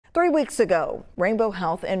3 weeks ago, Rainbow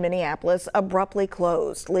Health in Minneapolis abruptly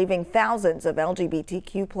closed, leaving thousands of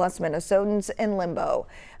LGBTQ Minnesotans in limbo.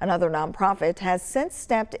 Another nonprofit has since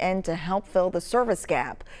stepped in to help fill the service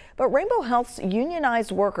gap. But Rainbow Health's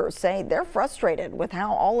unionized workers say they're frustrated with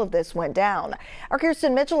how all of this went down. Our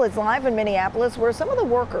Kirsten Mitchell is live in Minneapolis, where some of the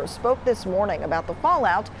workers spoke this morning about the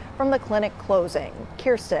fallout from the clinic closing.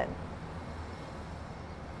 Kirsten.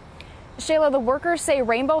 Shayla, the workers say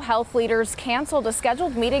Rainbow Health leaders canceled a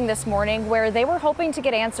scheduled meeting this morning where they were hoping to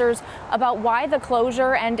get answers about why the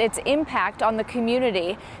closure and its impact on the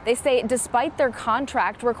community. They say despite their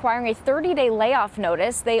contract requiring a 30-day layoff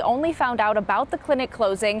notice, they only found out about the clinic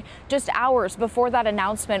closing just hours before that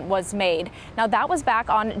announcement was made. Now, that was back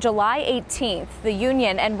on July 18th. The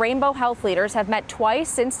union and Rainbow Health leaders have met twice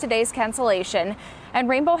since today's cancellation. And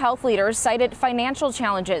Rainbow Health leaders cited financial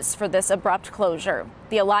challenges for this abrupt closure.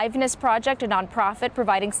 The Aliveness Project, a nonprofit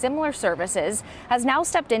providing similar services, has now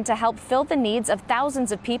stepped in to help fill the needs of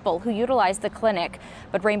thousands of people who utilize the clinic.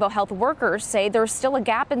 But Rainbow Health workers say there's still a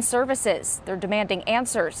gap in services. They're demanding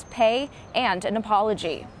answers, pay, and an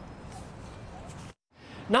apology.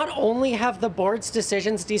 Not only have the board's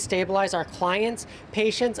decisions destabilized our clients,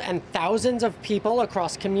 patients, and thousands of people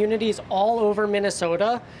across communities all over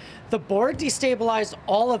Minnesota, the board destabilized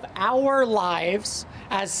all of our lives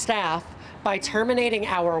as staff by terminating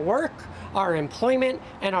our work, our employment,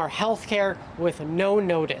 and our health care with no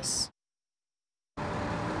notice.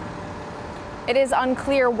 It is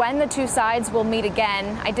unclear when the two sides will meet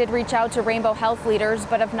again. I did reach out to Rainbow Health leaders,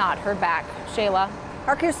 but have not heard back. Shayla.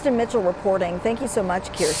 Our Kirsten Mitchell reporting. Thank you so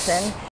much, Kirsten.